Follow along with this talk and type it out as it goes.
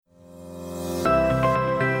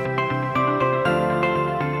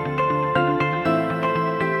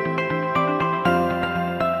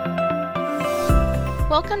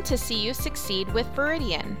Welcome to See You Succeed with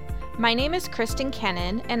Veridian. My name is Kristen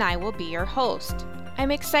Kennan, and I will be your host.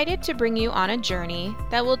 I'm excited to bring you on a journey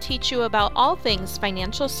that will teach you about all things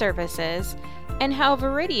financial services and how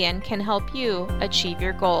Veridian can help you achieve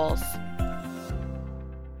your goals.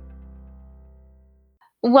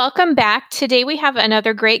 Welcome back. Today we have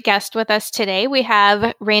another great guest with us today. We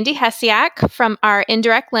have Randy Hesiak from our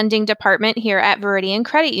indirect lending department here at Veridian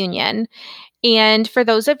Credit Union. And for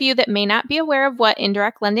those of you that may not be aware of what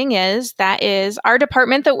indirect lending is, that is our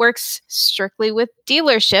department that works strictly with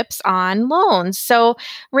dealerships on loans. So,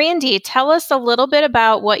 Randy, tell us a little bit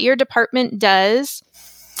about what your department does.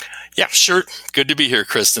 Yeah, sure. Good to be here,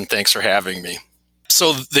 Kristen. Thanks for having me.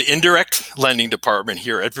 So the indirect lending department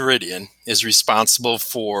here at Veridian is responsible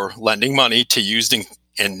for lending money to used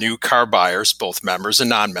and new car buyers, both members and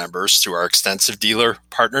non-members, through our extensive dealer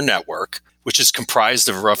partner network, which is comprised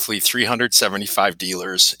of roughly 375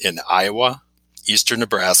 dealers in Iowa, eastern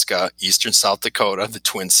Nebraska, eastern South Dakota, the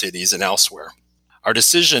Twin Cities, and elsewhere. Our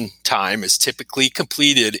decision time is typically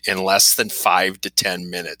completed in less than 5 to 10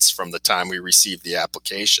 minutes from the time we receive the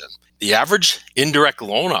application. The average indirect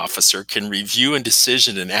loan officer can review and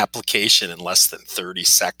decision an application in less than 30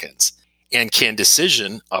 seconds and can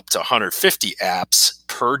decision up to 150 apps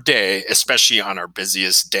per day, especially on our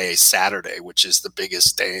busiest day, Saturday, which is the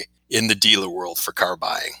biggest day in the dealer world for car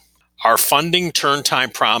buying. Our funding turn time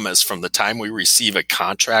promise from the time we receive a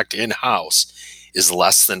contract in-house is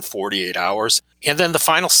less than 48 hours. And then the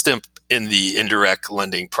final step in the indirect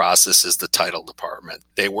lending process is the title department.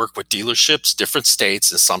 They work with dealerships, different states,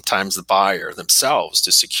 and sometimes the buyer themselves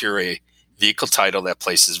to secure a vehicle title that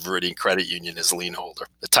places Veridian Credit Union as lien holder.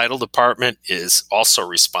 The title department is also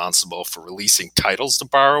responsible for releasing titles to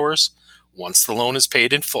borrowers once the loan is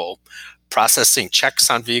paid in full, processing checks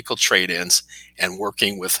on vehicle trade-ins, and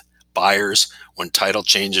working with buyers when title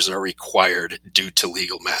changes are required due to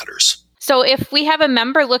legal matters. So if we have a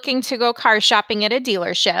member looking to go car shopping at a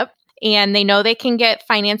dealership and they know they can get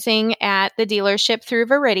financing at the dealership through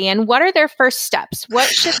Veridian, what are their first steps? What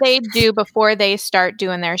should they do before they start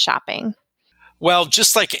doing their shopping? Well,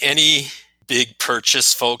 just like any big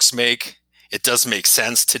purchase folks make, it does make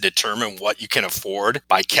sense to determine what you can afford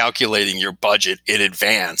by calculating your budget in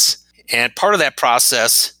advance. And part of that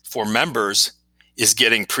process for members is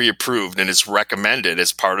getting pre-approved and is recommended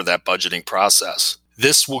as part of that budgeting process.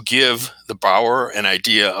 This will give the borrower an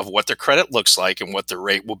idea of what their credit looks like and what their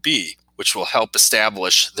rate will be, which will help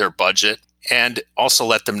establish their budget and also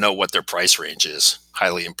let them know what their price range is.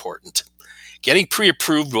 Highly important. Getting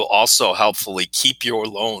pre-approved will also helpfully keep your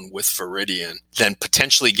loan with Veridian than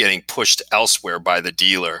potentially getting pushed elsewhere by the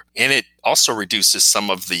dealer. And it also reduces some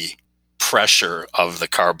of the pressure of the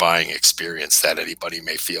car buying experience that anybody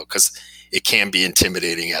may feel, because it can be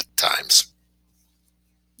intimidating at times.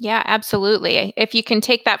 Yeah, absolutely. If you can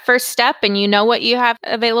take that first step and you know what you have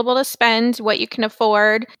available to spend, what you can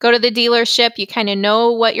afford, go to the dealership, you kind of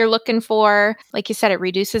know what you're looking for. Like you said, it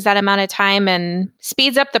reduces that amount of time and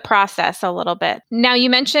speeds up the process a little bit. Now, you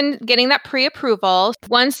mentioned getting that pre-approval.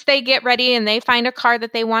 Once they get ready and they find a car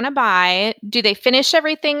that they want to buy, do they finish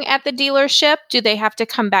everything at the dealership? Do they have to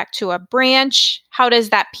come back to a branch? How does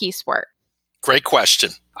that piece work? Great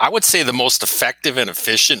question. I would say the most effective and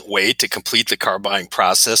efficient way to complete the car buying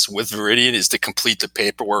process with Veridian is to complete the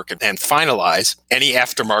paperwork and finalize any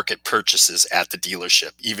aftermarket purchases at the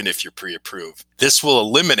dealership, even if you're pre-approved. This will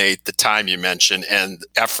eliminate the time you mentioned and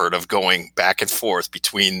effort of going back and forth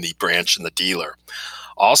between the branch and the dealer.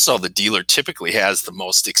 Also, the dealer typically has the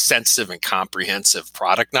most extensive and comprehensive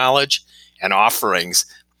product knowledge and offerings,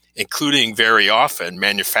 including very often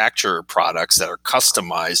manufacturer products that are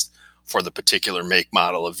customized for the particular make,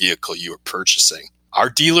 model of vehicle you are purchasing. Our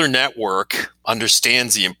dealer network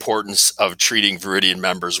understands the importance of treating Veridian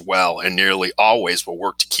members well and nearly always will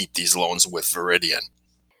work to keep these loans with Veridian.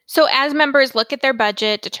 So as members look at their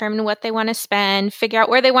budget, determine what they want to spend, figure out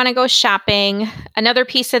where they want to go shopping, another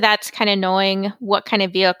piece of that's kind of knowing what kind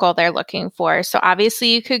of vehicle they're looking for. So obviously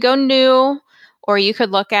you could go new or you could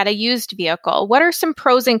look at a used vehicle. What are some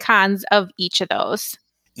pros and cons of each of those?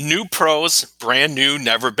 New pros, brand new,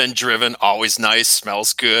 never been driven, always nice,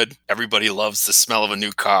 smells good. Everybody loves the smell of a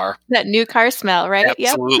new car. That new car smell, right?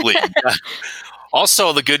 Absolutely. Yep. Yeah.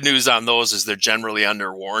 Also, the good news on those is they're generally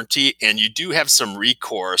under warranty, and you do have some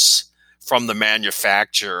recourse from the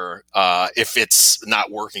manufacturer if it's not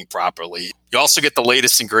working properly. You also get the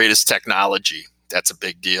latest and greatest technology. That's a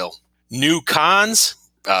big deal. New cons,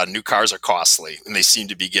 new cars are costly, and they seem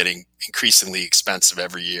to be getting increasingly expensive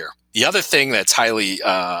every year. The other thing that's highly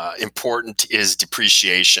important is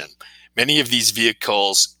depreciation. Many of these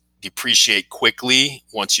vehicles depreciate quickly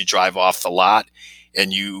once you drive off the lot,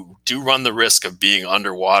 and you do run the risk of being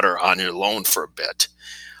underwater on your loan for a bit.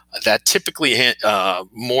 That typically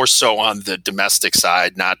more so on the domestic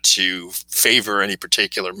side, not to favor any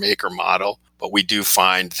particular make or model, but we do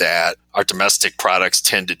find that our domestic products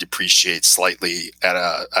tend to depreciate slightly at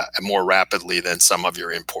a more rapidly than some of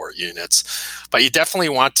your import units. But you definitely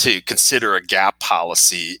want to consider a gap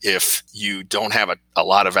policy if you don't have a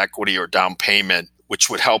lot of equity or down payment, which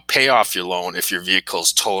would help pay off your loan if your vehicle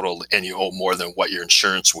is totaled and you owe more than what your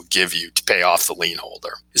insurance would give you to pay off the lien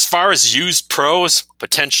holder. As far as used pros,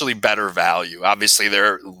 potentially better value. Obviously,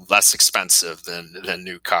 they're less expensive than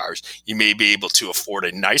new cars. You may be able to afford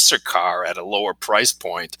a nicer car at a lower price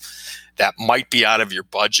point that might be out of your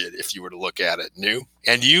budget if you were to look at it new.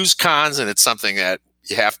 And used cons, and it's something that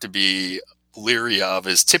you have to be leery of,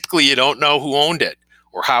 is typically you don't know who owned it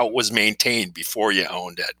or how it was maintained before you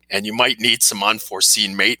owned it. And you might need some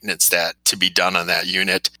unforeseen maintenance to be done on that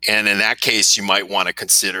unit. And in that case, you might want to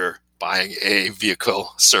consider buying a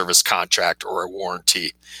vehicle service contract or a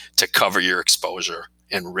warranty to cover your exposure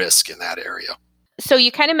and risk in that area. So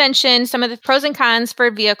you kind of mentioned some of the pros and cons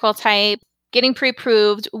for vehicle type, getting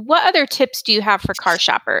pre-approved. What other tips do you have for car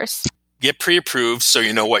shoppers? Get pre-approved so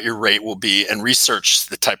you know what your rate will be and research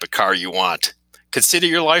the type of car you want. Consider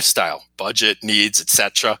your lifestyle, budget, needs,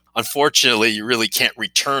 etc. Unfortunately, you really can't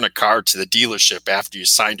return a car to the dealership after you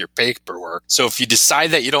signed your paperwork. So if you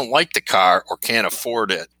decide that you don't like the car or can't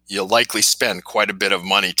afford it, you'll likely spend quite a bit of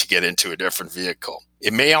money to get into a different vehicle.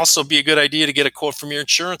 It may also be a good idea to get a quote from your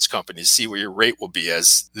insurance company to see what your rate will be,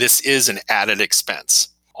 as this is an added expense.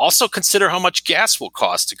 Also consider how much gas will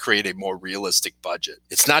cost to create a more realistic budget.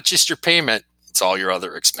 It's not just your payment, it's all your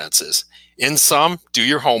other expenses. In sum, do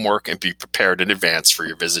your homework and be prepared in advance for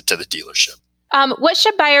your visit to the dealership. What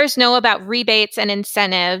should buyers know about rebates and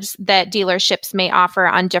incentives that dealerships may offer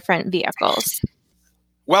on different vehicles?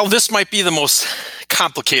 Well, this might be the most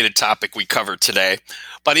complicated topic we cover today,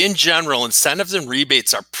 but in general, incentives and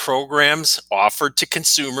rebates are programs offered to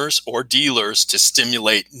consumers or dealers to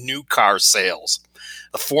stimulate new car sales.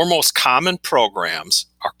 The four most common programs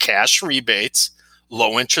are cash rebates,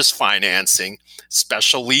 low-interest financing,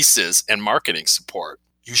 special leases, and marketing support.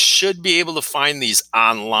 You should be able to find these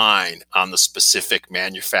online on the specific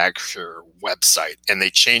manufacturer website, and they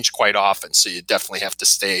change quite often, so you definitely have to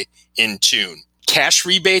stay in tune. Cash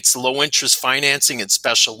rebates, low-interest financing, and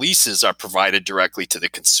special leases are provided directly to the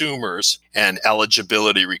consumers, and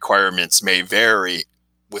eligibility requirements may vary,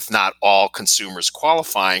 with not all consumers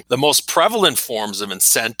qualifying. The most prevalent forms of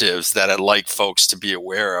incentives that I'd like folks to be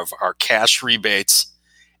aware of are cash rebates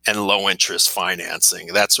and low-interest financing.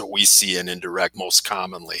 That's what we see in indirect most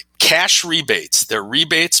commonly. Cash rebates, they're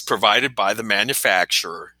rebates provided by the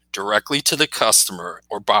manufacturer directly to the customer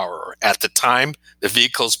or borrower at the time the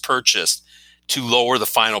vehicle is purchased to lower the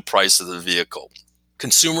final price of the vehicle.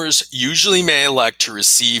 Consumers usually may elect to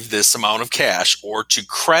receive this amount of cash or to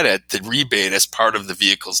credit the rebate as part of the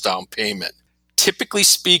vehicle's down payment. Typically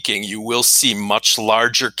speaking, you will see much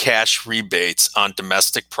larger cash rebates on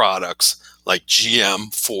domestic products like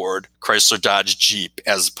GM, Ford, Chrysler, Dodge, Jeep,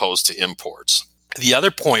 as opposed to imports. The other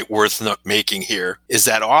point worth making here is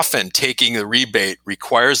that often taking the rebate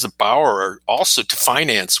requires the borrower also to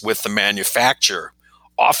finance with the manufacturer,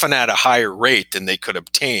 often at a higher rate than they could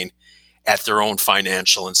obtain at their own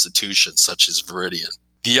financial institution, such as Veridian.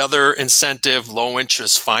 The other incentive,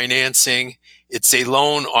 low-interest financing, it's a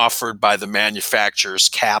loan offered by the manufacturer's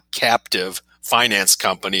captive finance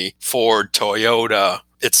company, Ford, Toyota,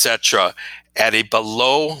 etc., at a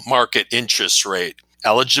below-market interest rate.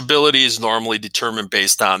 Eligibility is normally determined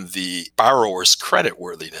based on the borrower's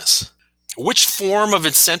creditworthiness. Which form of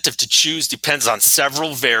incentive to choose depends on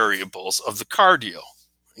several variables of the car deal,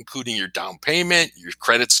 including your down payment, your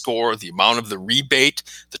credit score, the amount of the rebate,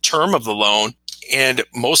 the term of the loan, and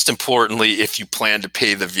most importantly, if you plan to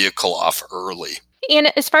pay the vehicle off early.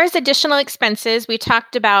 And as far as additional expenses, we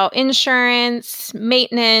talked about insurance,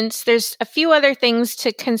 maintenance. There's a few other things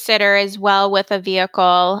to consider as well with a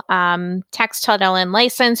vehicle. Tax, title, and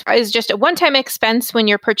license is just a one-time expense when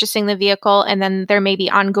you're purchasing the vehicle, and then there may be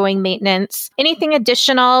ongoing maintenance. Anything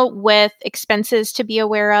additional with expenses to be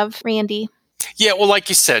aware of, Randy? Yeah, well, like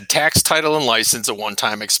you said, tax, title, and license, a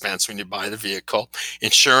one-time expense when you buy the vehicle.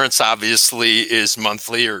 Insurance, obviously, is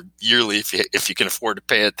monthly or yearly if you can afford to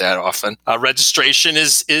pay it that often. Registration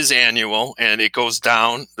is annual, and it goes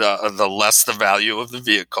down the less the value of the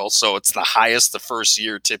vehicle. So it's the highest the first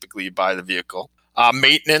year typically you buy the vehicle.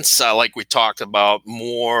 Maintenance, like we talked about,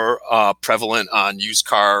 more prevalent on used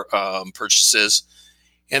car purchases.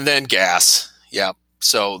 And then gas, yeah.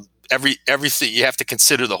 So everything, you have to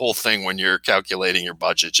consider the whole thing when you're calculating your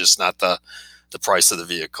budget, just not the price of the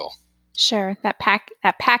vehicle. Sure, that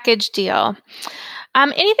package deal.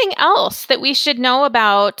 Anything else that we should know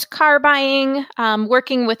about car buying,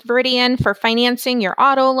 working with Veridian for financing your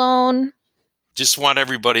auto loan? Just want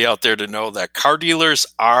everybody out there to know that car dealers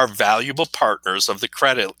are valuable partners of the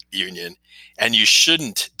credit union, and you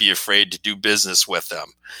shouldn't be afraid to do business with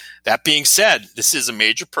them. That being said, this is a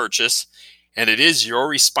major purchase, and it is your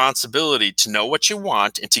responsibility to know what you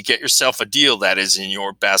want and to get yourself a deal that is in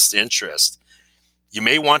your best interest. You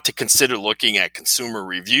may want to consider looking at consumer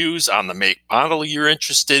reviews on the make model you're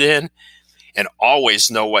interested in, and always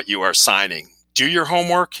know what you are signing. Do your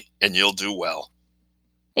homework, and you'll do well.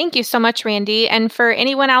 Thank you so much, Randy. And for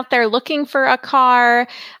anyone out there looking for a car,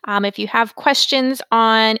 if you have questions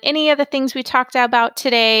on any of the things we talked about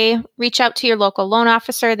today, reach out to your local loan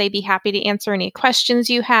officer. They'd be happy to answer any questions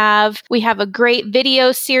you have. We have a great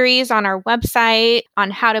video series on our website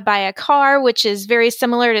on how to buy a car, which is very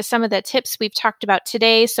similar to some of the tips we've talked about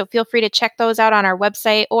today. So feel free to check those out on our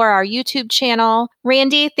website or our YouTube channel.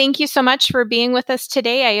 Randy, thank you so much for being with us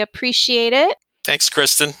today. I appreciate it. Thanks,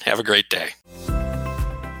 Kristen. Have a great day.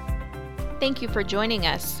 Thank you for joining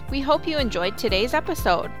us. We hope you enjoyed today's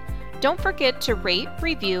episode. Don't forget to rate,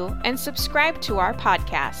 review, and subscribe to our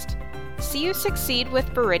podcast. See You Succeed with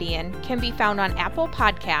Veridian can be found on Apple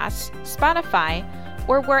Podcasts, Spotify,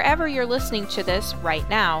 or wherever you're listening to this right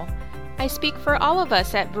now. I speak for all of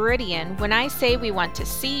us at Veridian when I say we want to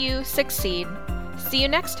see you succeed. See you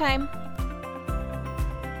next time.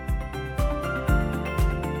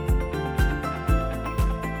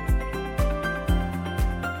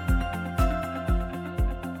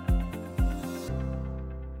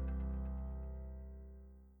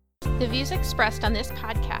 The views expressed on this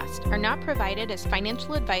podcast are not provided as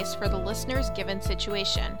financial advice for the listener's given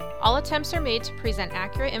situation. All attempts are made to present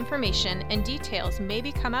accurate information, and details may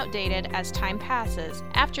become outdated as time passes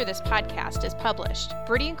after this podcast is published.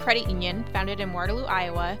 Veridian Credit Union, founded in Waterloo,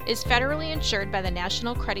 Iowa, is federally insured by the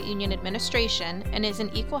National Credit Union Administration and is an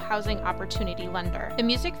equal housing opportunity lender. The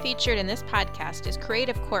music featured in this podcast is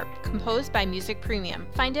Creative Corp, composed by Music Premium.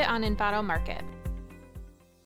 Find it on Envato Market.